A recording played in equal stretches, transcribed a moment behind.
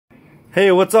Hey,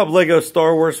 what's up LEGO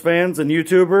Star Wars fans and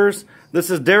YouTubers? This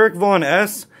is Derek Von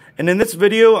S, and in this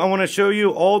video I want to show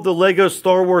you all the LEGO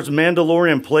Star Wars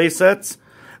Mandalorian playsets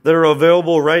that are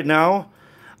available right now.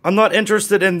 I'm not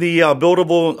interested in the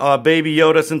buildable Baby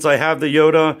Yoda since I have the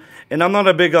Yoda, and I'm not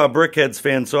a big Brickheads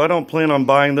fan, so I don't plan on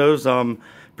buying those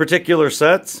particular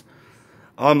sets.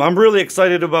 I'm really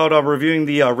excited about reviewing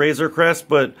the Razor Crest,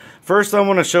 but first I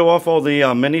want to show off all the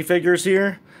minifigures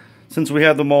here, since we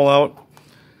have them all out.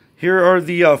 Here are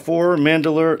the 4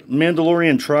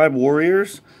 Mandalorian Tribe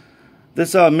Warriors.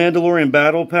 This Mandalorian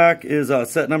Battle Pack is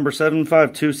set number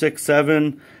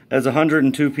 75267 as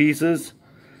 102 pieces.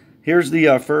 Here's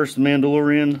the first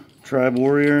Mandalorian Tribe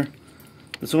Warrior.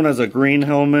 This one has a green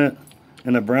helmet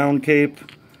and a brown cape.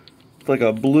 It's like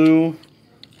a blue,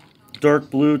 dark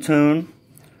blue tone.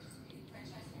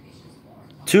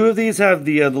 2 of these have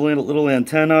the little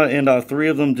antenna, and 3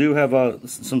 of them do have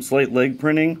some slight leg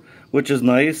printing, which is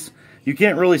nice. You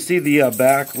can't really see the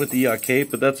back with the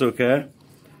cape, but that's okay.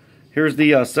 Here's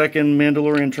the second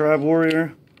Mandalorian Tribe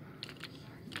Warrior.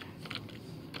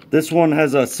 This one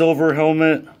has a silver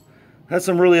helmet. Has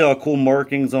some really cool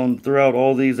markings on throughout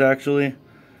all these actually,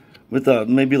 with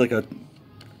maybe like a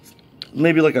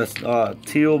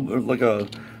teal, or like a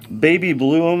baby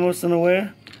blue almost in a way.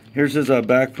 Here's his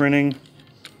back printing.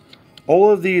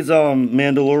 All of these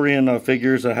Mandalorian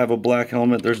figures have a black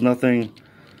helmet. There's nothing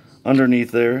underneath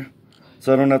there,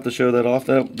 so I don't have to show that off.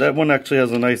 That one actually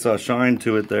has a nice shine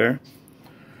to it there.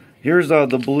 Here's the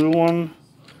blue one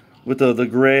with the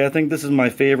gray. I think this is my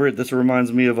favorite. This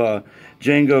reminds me of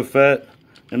Jango Fett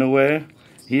in a way.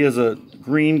 He has a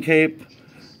green cape.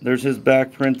 There's his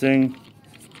back printing.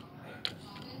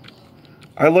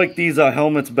 I like these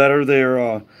helmets better.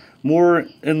 They're more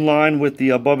in line with the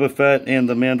Boba Fett and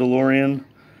the Mandalorian,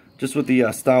 just with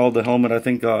the style of the helmet. I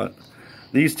think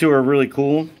these two are really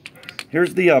cool.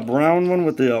 Here's the brown one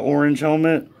with the orange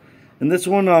helmet, and this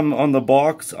one on the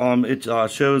box, it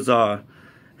shows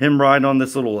him riding on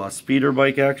this little speeder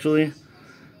bike actually.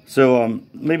 So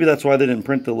maybe that's why they didn't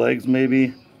print the legs.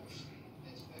 Maybe.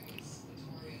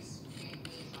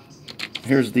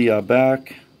 Here's the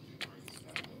back.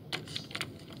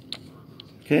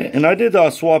 Okay, and I did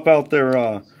swap out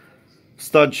their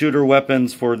stud shooter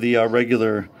weapons for the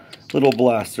regular little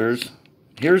blasters.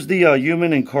 Here's the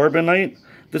human in carbonite.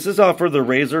 This is for the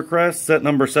Razor Crest, set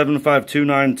number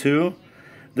 75292.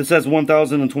 This has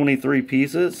 1,023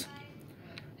 pieces.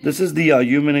 This is the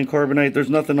human in carbonite. There's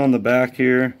nothing on the back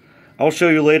here. I'll show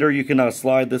you later. You can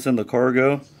slide this in the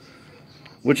cargo,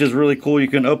 which is really cool. You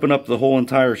can open up the whole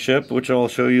entire ship, which I'll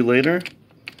show you later.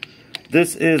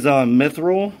 This is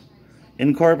Mithril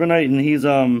in carbonite, and he's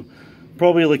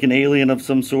probably like an alien of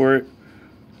some sort.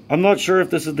 I'm not sure if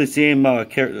this is the same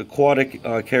aquatic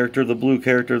character, the blue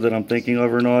character that I'm thinking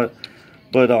of or not,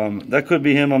 but that could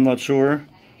be him. I'm not sure.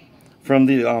 From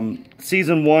the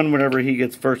season 1, whenever he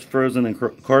gets first frozen in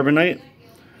carbonite.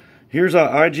 Here's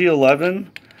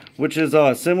IG-11, which is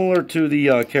similar to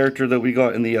the character that we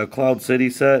got in the Cloud City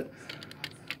set,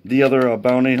 the other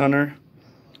bounty hunter.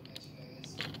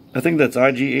 I think that's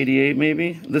IG-88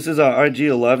 maybe. This is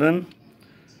IG-11.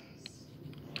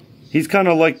 He's kind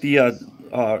of like the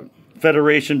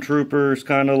Federation troopers,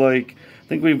 kind of like, I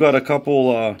think we've got a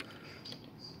couple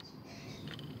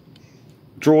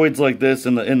droids like this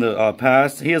in the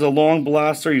past. He has a long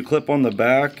blaster you clip on the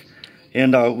back,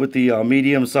 and with the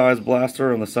medium-sized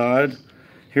blaster on the side.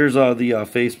 Here's the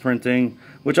face printing,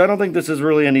 which I don't think this is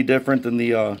really any different than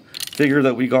the figure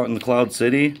that we got in the Cloud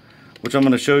City, which I'm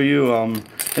going to show you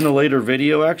in a later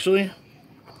video actually.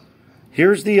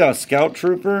 Here's the Scout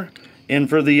Trooper. And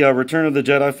for the Return of the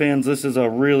Jedi fans, this is a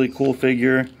really cool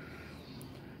figure.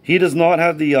 He does not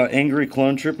have the angry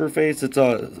clone trooper face. It's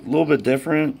a little bit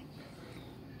different.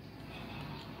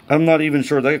 I'm not even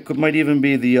sure. That might even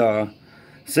be the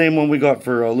same one we got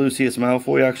for Lucius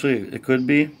Malfoy. Actually, it could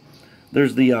be.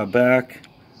 There's the back.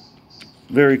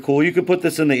 Very cool. You could put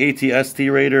this in the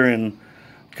AT-ST Raider and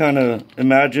kind of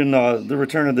imagine the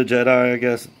Return of the Jedi, I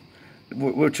guess,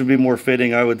 which would be more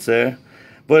fitting, I would say.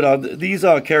 But these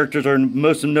characters are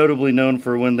most notably known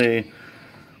for when they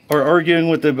are arguing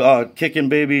with the kicking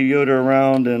Baby Yoda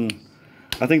around, and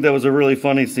I think that was a really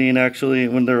funny scene actually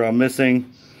when they're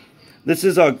missing. This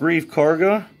is Greef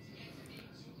Karga.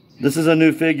 This is a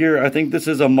new figure. I think this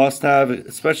is a must-have,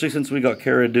 especially since we got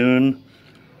Cara Dune.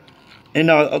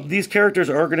 And these characters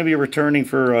are going to be returning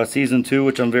for Season 2,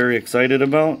 which I'm very excited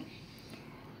about.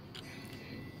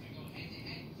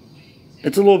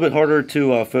 It's a little bit harder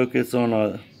to focus on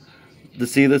to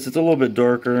see this. It's a little bit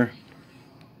darker.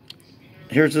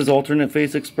 Here's his alternate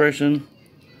face expression,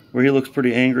 where he looks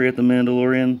pretty angry at the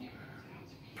Mandalorian.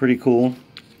 Pretty cool.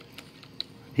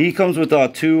 He comes with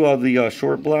two of the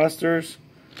short blasters.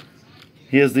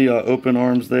 He has the open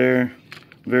arms there.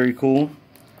 Very cool.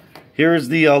 Here is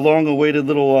the long-awaited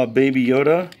little Baby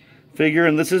Yoda figure,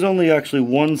 and this is only actually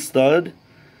one stud.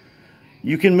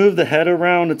 You can move the head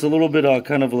around. It's a little bit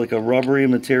kind of like a rubbery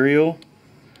material,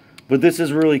 but this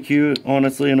is really cute,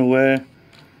 honestly, in a way.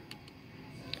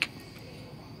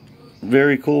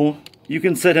 Very cool. You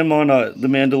can set him on the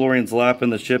Mandalorian's lap in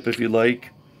the ship if you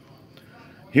like.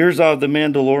 Here's the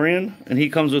Mandalorian, and he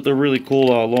comes with a really cool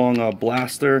long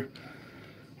blaster.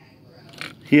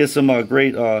 He has some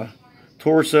great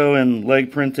torso and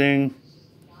leg printing.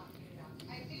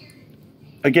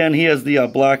 Again, he has the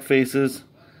black faces,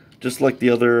 just like the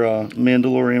other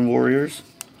Mandalorian warriors.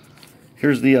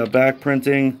 Here's the back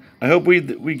printing. I hope we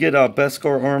get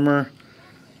Beskar armor.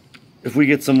 If we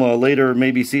get some later,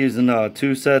 maybe season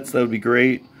 2 sets, that would be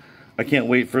great. I can't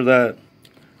wait for that.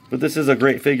 But this is a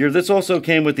great figure. This also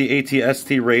came with the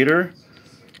AT-ST Raider.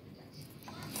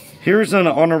 Here's an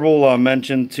honorable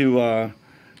mention to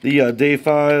the Day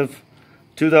 5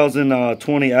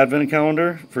 2020 Advent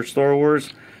Calendar for Star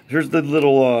Wars. Here's the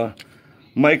little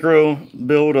micro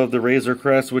build of the Razor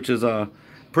Crest, which is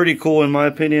pretty cool in my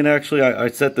opinion. Actually, I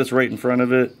set this right in front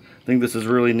of it. I think this is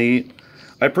really neat.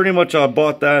 I pretty much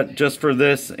bought that just for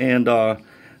this and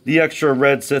the extra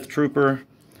red Sith Trooper.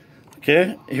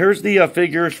 Okay, here's the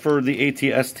figures for the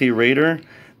AT-ST Raider.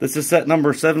 This is set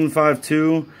number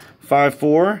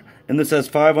 75254, and this has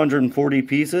 540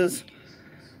 pieces.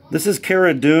 This is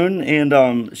Cara Dune,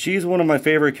 and she's one of my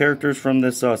favorite characters from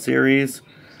this series.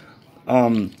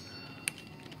 I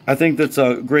think that's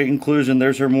a great inclusion.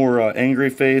 There's her more angry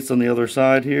face on the other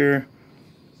side here.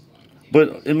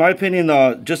 But in my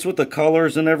opinion, just with the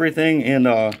colors and everything and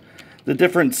the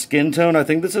different skin tone, I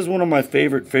think this is one of my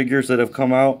favorite figures that have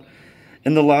come out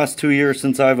in the last 2 years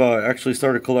since I've actually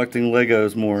started collecting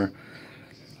Legos more.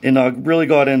 And really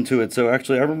got into it. So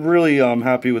actually, I'm really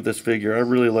happy with this figure. I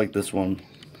really like this one.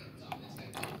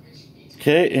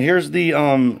 Okay, and here's the,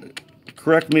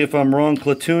 correct me if I'm wrong,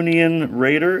 Klatooinian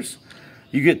Raiders.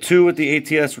 You get two with the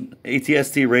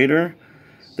AT-ST Raider.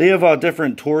 They have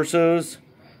different torsos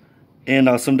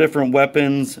and some different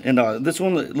weapons. And this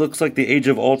one looks like the Age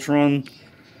of Ultron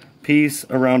piece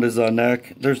around his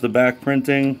neck. There's the back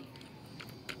printing.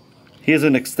 He has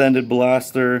an extended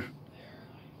blaster.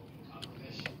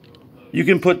 You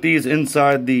can put these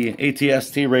inside the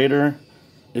AT-ST Raider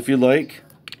if you like,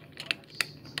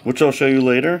 which I'll show you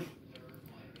later.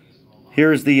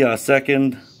 Here's the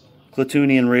second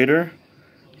Klatooinian Raider.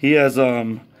 He has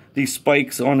these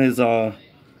spikes on his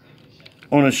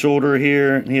shoulder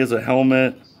here, and he has a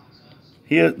helmet.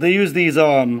 They use these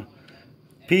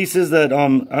pieces that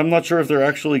I'm not sure if they're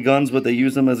actually guns, but they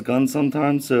use them as guns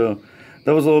sometimes. So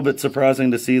that was a little bit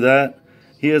surprising to see that.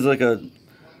 He has like a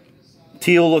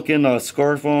teal-looking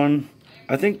scarf on.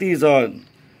 I think these I'm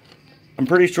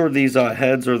pretty sure these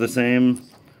heads are the same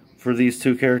for these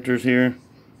two characters here.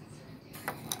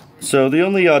 So the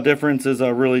only difference is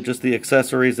really just the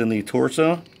accessories and the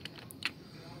torso.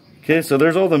 Okay, so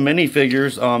there's all the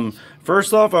minifigures.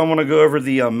 First off, I want to go over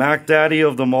the Mac Daddy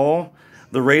of them all,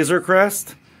 the Razor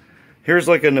Crest. Here's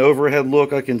like an overhead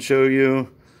look I can show you.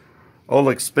 I'll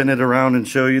like spin it around and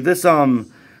show you. This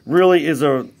really is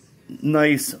a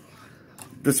nice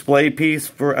display piece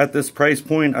for at this price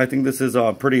point. I think this is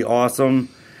pretty awesome.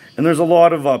 And there's a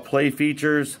lot of play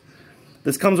features.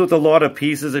 This comes with a lot of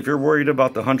pieces if you're worried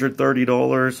about the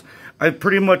 $130. I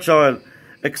pretty much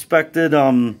expected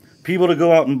people to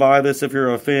go out and buy this if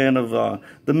you're a fan of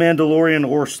The Mandalorian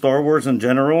or Star Wars in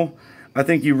general. I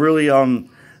think you really,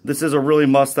 this is a really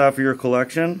must-have for your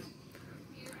collection.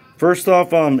 First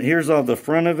off, here's the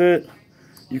front of it.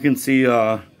 You can see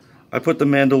I put the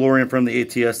Mandalorian from the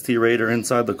AT-ST Raider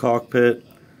inside the cockpit.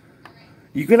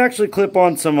 You can actually clip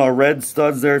on some red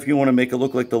studs there if you want to make it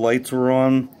look like the lights were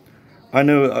on. I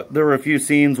know there were a few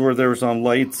scenes where there was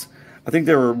lights. I think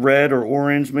they were red or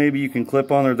orange maybe you can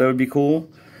clip on there. That would be cool.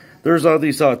 There's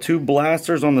these two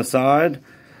blasters on the side,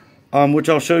 which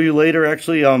I'll show you later.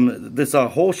 Actually, this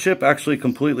whole ship actually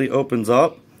completely opens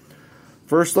up.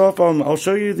 First off, I'll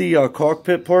show you the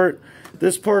cockpit part.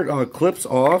 This part clips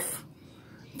off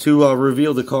to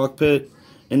reveal the cockpit.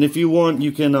 And if you want,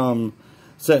 you can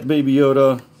set Baby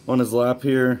Yoda on his lap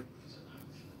here.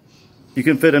 You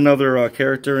can fit another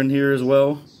character in here as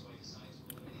well.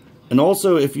 And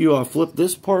also, if you flip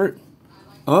this part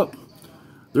up,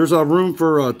 there's room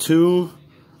for two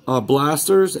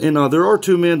blasters. And there are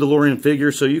two Mandalorian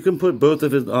figures, so you can put both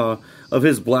of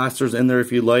his blasters in there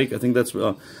if you like. I think that's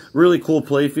a really cool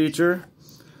play feature.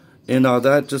 And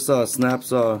that just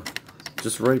snaps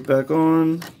just right back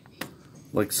on,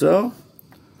 like so.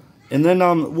 And then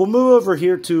we'll move over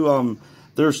here to,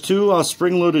 there's two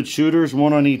spring-loaded shooters,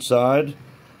 one on each side.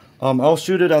 I'll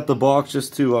shoot it at the box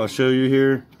just to show you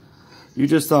here. You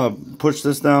just push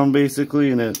this down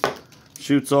basically and it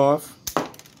shoots off.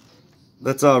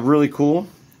 That's really cool.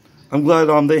 I'm glad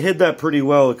they hid that pretty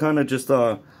well. It kind of just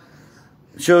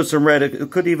shows some red.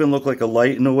 It could even look like a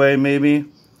light in a way maybe.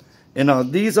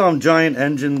 And these giant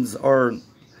engines are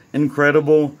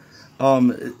incredible.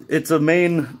 It's a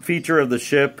main feature of the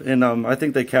ship, and I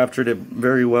think they captured it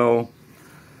very well.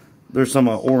 There's some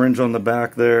orange on the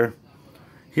back there.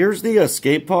 Here's the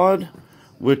escape pod,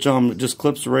 which just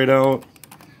clips right out.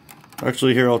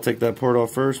 Actually, here, I'll take that part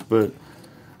off first, but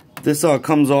this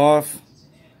comes off,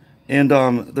 and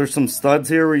there's some studs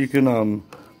here where you can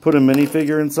put a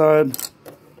minifigure inside,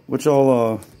 which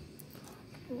I'll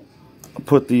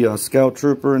put the Scout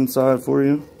Trooper inside for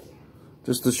you,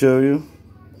 just to show you.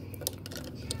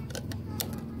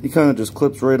 He kind of just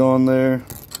clips right on there.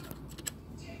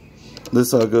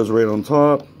 This goes right on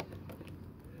top.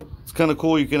 It's kind of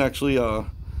cool. You can actually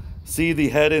see the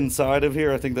head inside of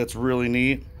here. I think that's really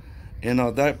neat. And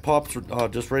that pops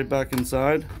just right back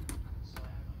inside.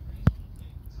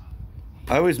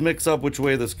 I always mix up which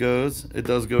way this goes. It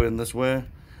does go in this way.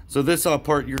 So this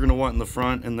part you're going to want in the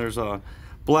front, and there's a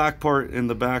black part in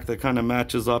the back that kind of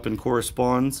matches up and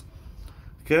corresponds.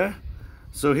 Okay,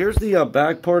 so here's the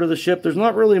back part of the ship. There's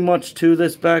not really much to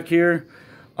this back here.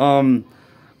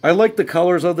 I like the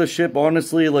colors of the ship,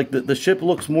 honestly. Like the ship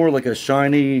looks more like a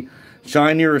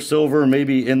shinier silver,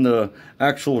 maybe in the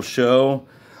actual show.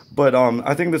 But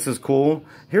I think this is cool.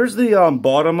 Here's the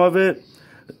bottom of it.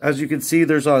 As you can see,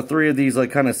 there's 3 of these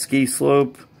like kind of ski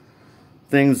slope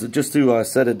things just to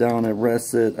set it down and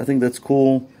rest it. I think that's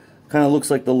cool. Kind of looks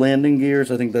like the landing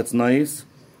gears. I think that's nice.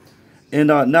 And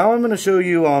now I'm going to show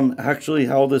you actually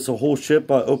how this whole ship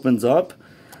opens up.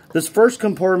 This first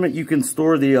compartment, you can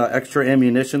store the extra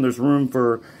ammunition. There's room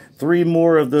for 3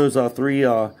 more of those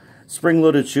 3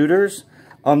 spring-loaded shooters.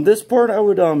 This part I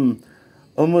would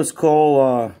almost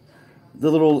call the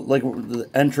little like the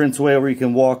entrance way where you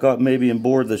can walk up maybe and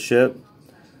board the ship.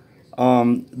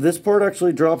 This part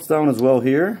actually drops down as well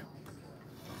here.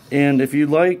 And if you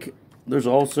like, there's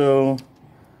also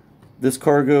this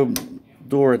cargo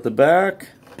door at the back.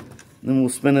 Then we'll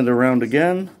spin it around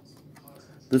again.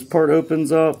 This part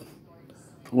opens up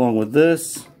along with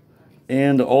this,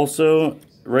 and also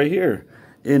right here.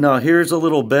 And here's a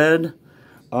little bed.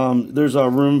 There's a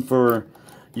room for,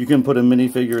 you can put a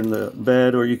minifigure in the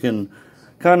bed, or you can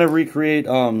kind of recreate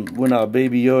when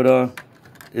Baby Yoda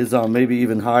is maybe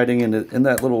even hiding in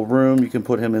that little room. You can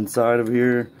put him inside of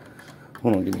here.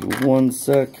 Hold on, give me 1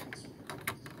 sec.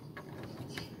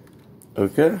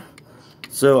 Okay.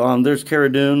 So there's Cara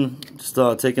Dune, just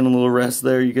taking a little rest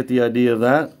there. You get the idea of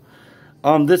that.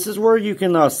 This is where you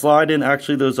can slide in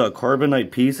actually those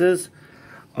carbonite pieces.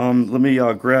 Let me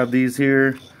grab these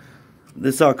here.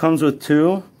 This comes with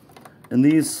 2, and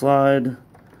these slide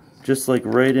just like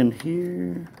right in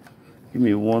here. Give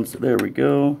me 1. There we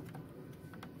go.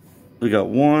 We got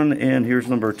 1, and here's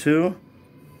number 2.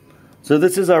 So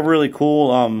this is really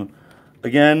cool.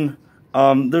 Again,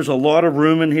 there's a lot of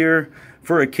room in here.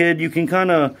 For a kid, you can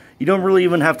kind of, you don't really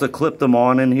even have to clip them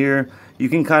on in here. You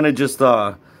can kind of just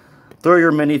throw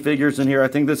your minifigures in here. I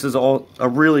think this is all a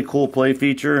really cool play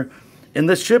feature. And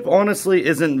this ship honestly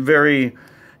isn't very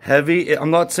heavy.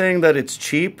 I'm not saying that it's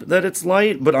cheap, that it's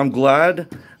light, but I'm glad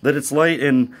that it's light.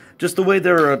 And just the way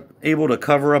they're able to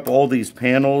cover up all these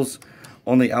panels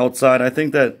on the outside, I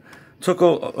think that took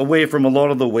away from a lot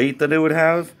of the weight that it would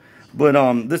have. But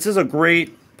this is a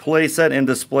great play set and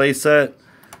display set.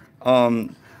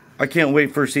 I can't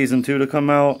wait for season 2 to come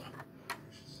out.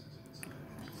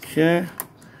 Okay,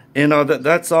 and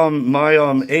that's my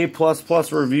A++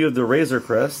 review of the Razor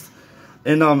Crest.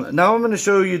 And now I'm going to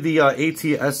show you the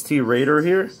AT-ST Raider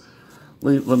here.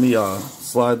 Let me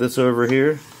slide this over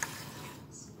here.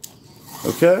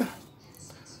 Okay,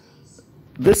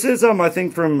 this is I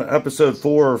think from episode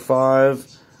 4 or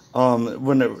 5.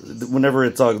 Whenever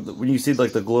it's when you see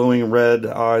like the glowing red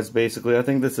eyes, basically, I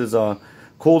think this is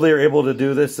cool they're able to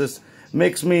do this. This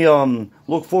makes me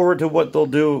look forward to what they'll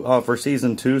do for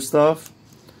season 2 stuff.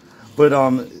 But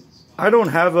I don't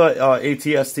have a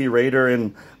AT-ST Raider,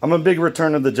 and I'm a big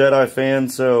Return of the Jedi fan,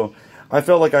 so I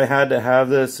felt like I had to have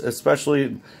this,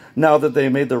 especially now that they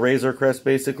made the Razor Crest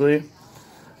basically.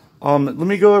 Let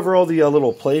me go over all the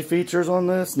little play features on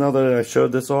this now that I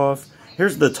showed this off.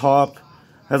 Here's the top,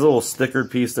 has a little stickered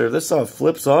piece there. This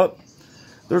flips up.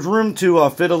 There's room to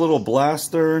fit a little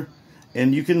blaster.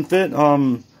 And you can fit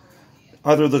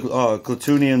either the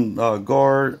Klatooinian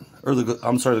guard, or the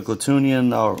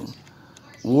Klatooinian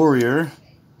warrior,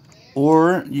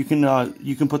 Or you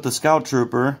can put the Scout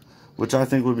Trooper, which I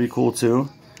think would be cool too.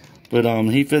 But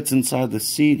he fits inside the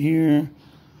seat here.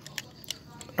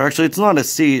 Actually, it's not a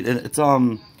seat.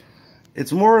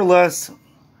 It's more or less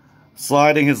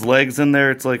sliding his legs in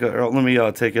there. It's like let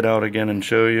me take it out again and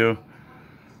show you.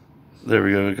 There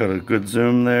we go. We got a good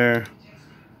zoom there.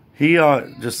 He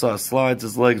just slides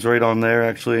his legs right on there,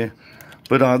 actually.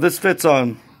 But this fits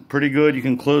on pretty good. You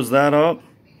can close that up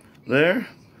there.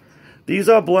 These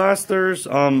blasters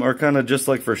are kind of just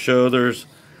like for show. There's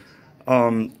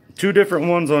 2 different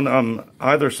ones on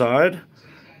either side.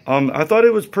 I thought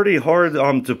it was pretty hard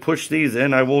to push these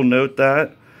in. I will note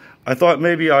that. I thought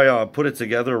maybe I put it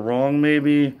together wrong,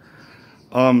 maybe.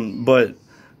 But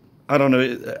I don't know.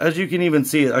 As you can even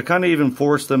see, I kind of even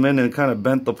forced them in and kind of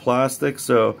bent the plastic.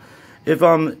 So if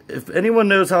anyone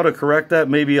knows how to correct that,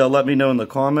 maybe let me know in the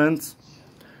comments.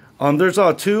 There's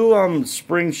 2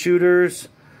 spring shooters.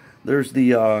 There's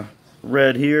the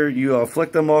red here. You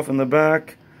flick them off in the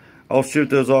back. I'll shoot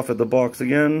those off at the box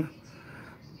again.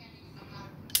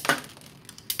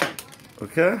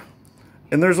 Okay.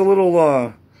 And there's a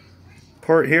little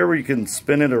part here where you can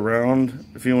spin it around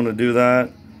if you want to do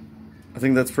that. I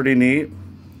think that's pretty neat.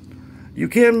 You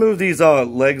can move these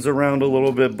legs around a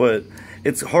little bit, but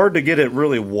it's hard to get it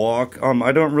really walk.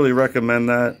 I don't really recommend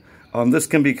that. This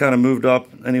can be kind of moved up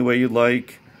any way you'd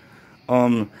like.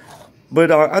 But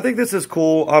I think this is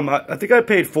cool. I think I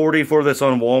paid $40 for this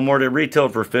on Walmart. It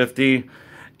retailed for $50.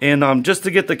 And just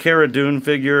to get the Cara Dune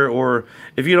figure, or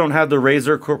if you don't have the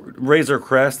Razor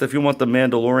Crest, if you want the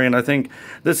Mandalorian, I think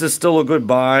this is still a good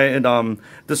buy. And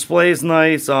display's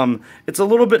nice. It's a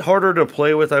little bit harder to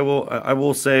play with, I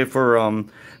will say, for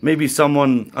maybe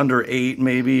someone under 8,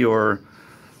 maybe, or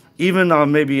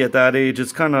even maybe at that age.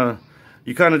 It's kind of,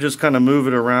 you kind of just move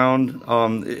it around.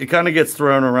 It kind of gets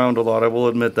thrown around a lot, I will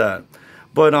admit that.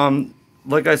 But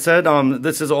like I said,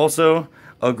 this is also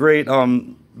a great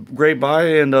buy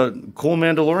and a cool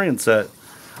Mandalorian set.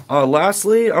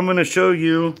 Lastly, I'm going to show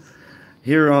you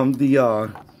here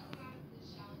the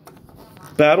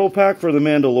battle pack for the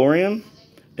Mandalorian,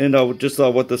 and just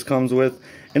what this comes with.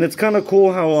 And it's kind of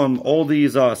cool how all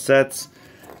these sets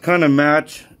kind of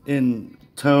match in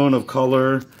tone of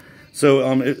color.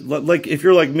 So like if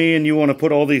you're like me and you want to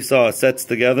put all these sets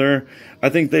together, I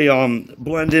think they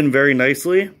blend in very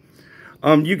nicely.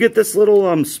 You get this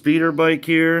little speeder bike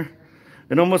here.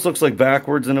 It almost looks like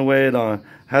backwards in a way. It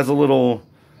has a little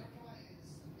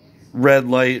red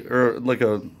light or like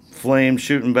a flame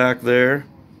shooting back there.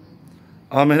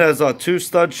 It has 2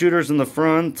 stud shooters in the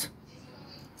front,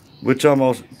 which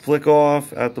I'll flick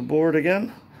off at the board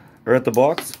again, or at the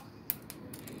box,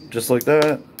 just like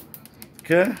that.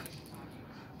 Okay.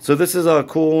 So this is a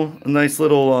cool, nice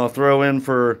little throw in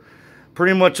for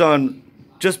pretty much on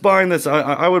just buying this.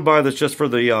 I would buy this just for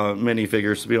the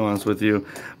minifigures, to be honest with you.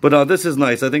 But this is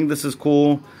nice. I think this is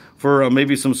cool for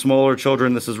maybe some smaller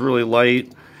children. This is really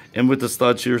light, and with the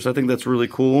stud shooters, I think that's really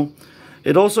cool.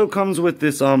 It also comes with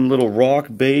this little rock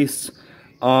base,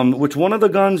 which one of the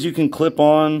guns you can clip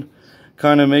on,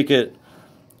 kind of make it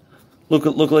look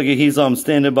like he's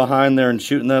standing behind there and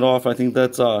shooting that off. I think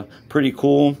that's pretty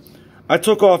cool. I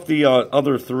took off the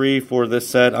other 3 for this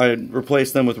set. I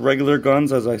replaced them with regular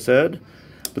guns, as I said.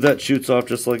 But that shoots off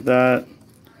just like that.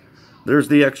 There's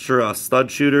the extra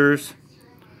stud shooters.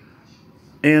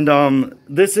 And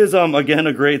this is, again,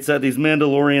 a great set. These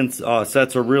Mandalorian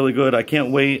sets are really good. I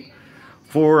can't wait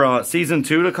for Season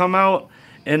 2 to come out.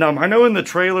 And I know in the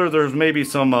trailer there's maybe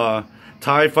some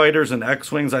TIE fighters and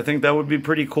X-Wings. I think that would be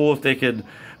pretty cool if they could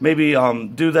maybe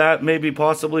do that, maybe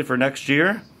possibly for next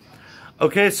year.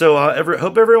 Okay, so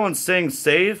hope everyone's staying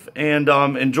safe and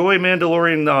enjoy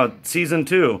Mandalorian Season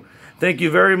 2. Thank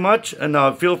you very much, and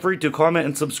feel free to comment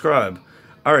and subscribe.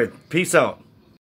 All right, peace out.